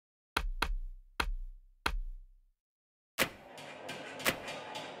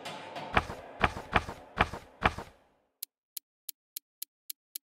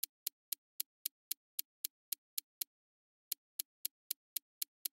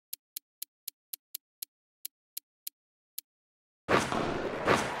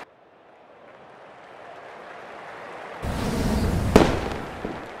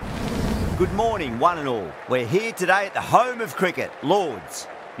good morning, one and all. We're here today at the home of cricket, Lords.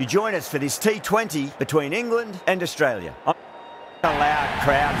 You join us for this T20 between England and Australia. A loud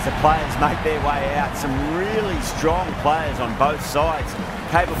crowd as the players make their way out. Some really strong players on both sides,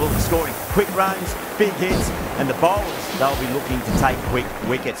 capable of scoring quick runs, big hits, and the bowlers, they'll be looking to take quick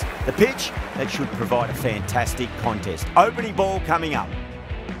wickets. The pitch, that should provide a fantastic contest. Opening ball coming up.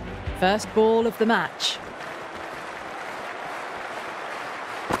 First ball of the match.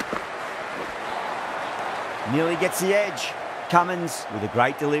 Nearly gets the edge. Cummins with a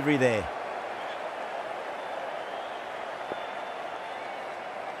great delivery there.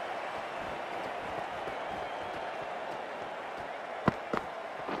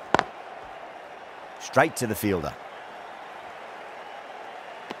 Straight to the fielder.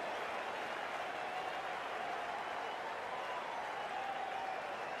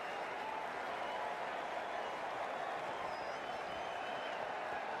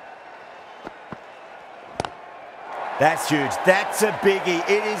 That's huge. That's a biggie.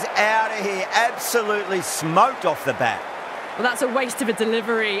 It is out of here. Absolutely smoked off the bat. Well, that's a waste of a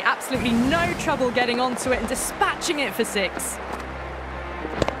delivery. Absolutely no trouble getting onto it and dispatching it for 6.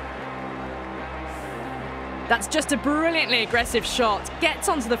 That's just a brilliantly aggressive shot. Gets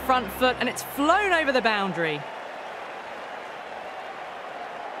onto the front foot and it's flown over the boundary.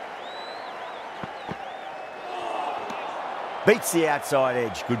 Beats the outside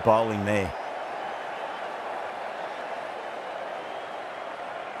edge. Good bowling there.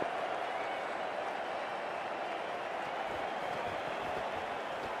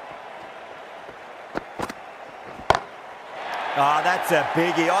 Oh, that's a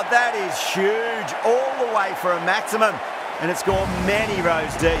biggie. Oh, that is huge. All the way for a maximum. And it's gone many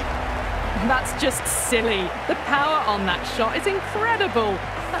rows deep. That's just silly. The power on that shot is incredible.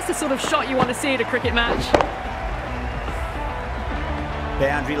 That's the sort of shot you want to see at a cricket match.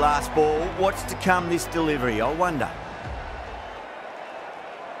 Boundary last ball. What's to come this delivery, I wonder.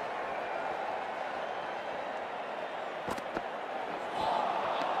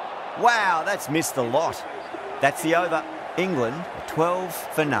 Wow, that's missed the lot. That's the over. England 12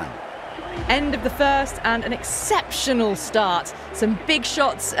 for none. End of the first and an exceptional start. Some big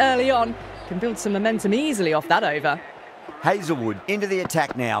shots early on. Can build some momentum easily off that over. Hazelwood into the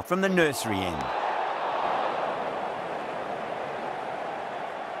attack now from the nursery end.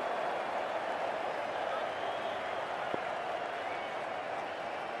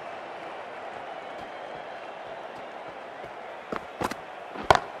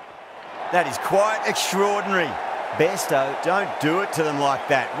 That is quite extraordinary. Besto, don't do it to them like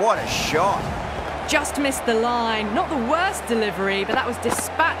that. What a shot. Just missed the line. Not the worst delivery, but that was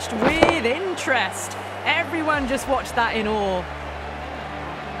dispatched with interest. Everyone just watched that in awe.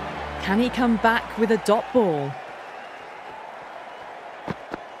 Can he come back with a dot ball?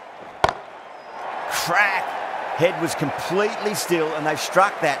 Crack. Head was completely still and they've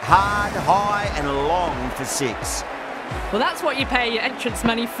struck that hard, high and long for 6. Well, that's what you pay your entrance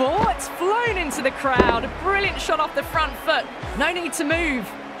money for. It's flown into the crowd. A brilliant shot off the front foot. No need to move.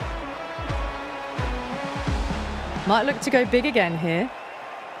 Might look to go big again here.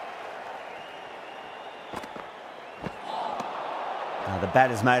 Now the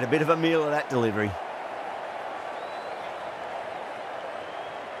batter's made a bit of a meal of that delivery.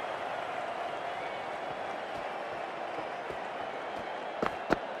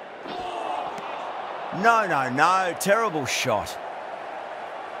 No, no, no. Terrible shot.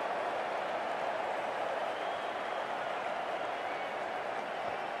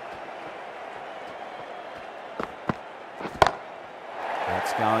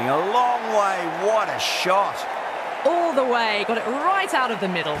 That's going a long way. What a shot. All the way. Got it right out of the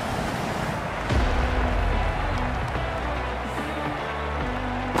middle.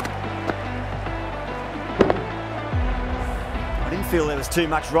 I didn't feel there was too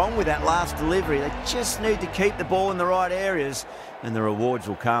much wrong with that last delivery. They just need to keep the ball in the right areas and the rewards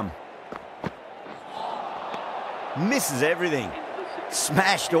will come. Misses everything.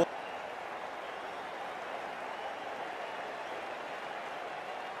 Smashed all.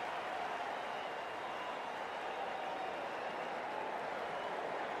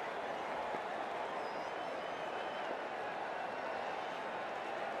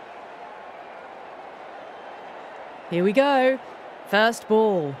 Here we go. First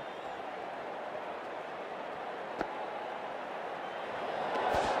ball.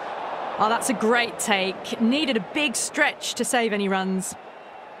 Oh, that's a great take. Needed a big stretch to save any runs.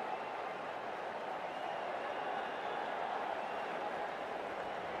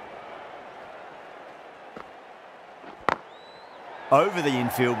 Over the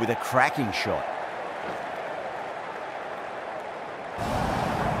infield with a cracking shot.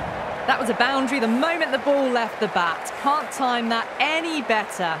 That was a boundary the moment the ball left the bat. Can't time that any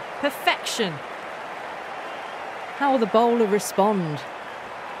better. Perfection. How will the bowler respond?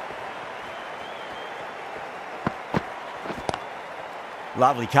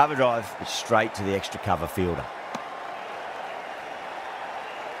 Lovely cover drive, but straight to the extra cover fielder.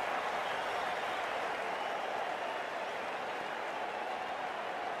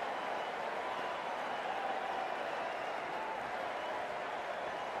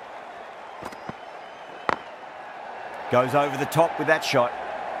 Goes over the top with that shot.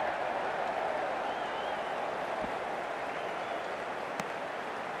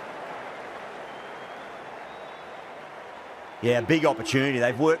 Yeah, big opportunity.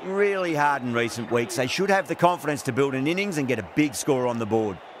 They've worked really hard in recent weeks. They should have the confidence to build an innings and get a big score on the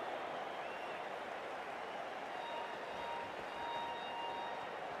board.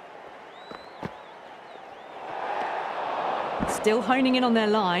 Still honing in on their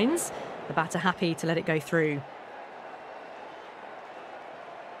lines. The batter happy to let it go through.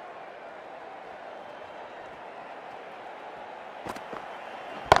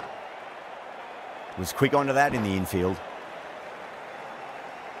 Was quick onto that in the infield.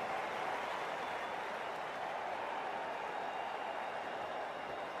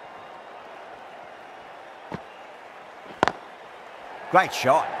 Great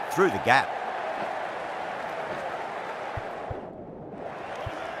shot through the gap.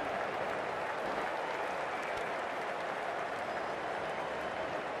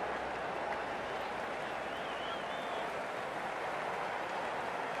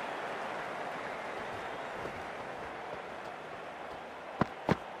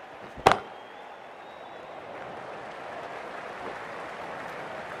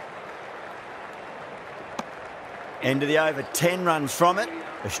 End of the over, 10 runs from it.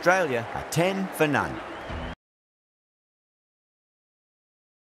 Australia are 10 for none.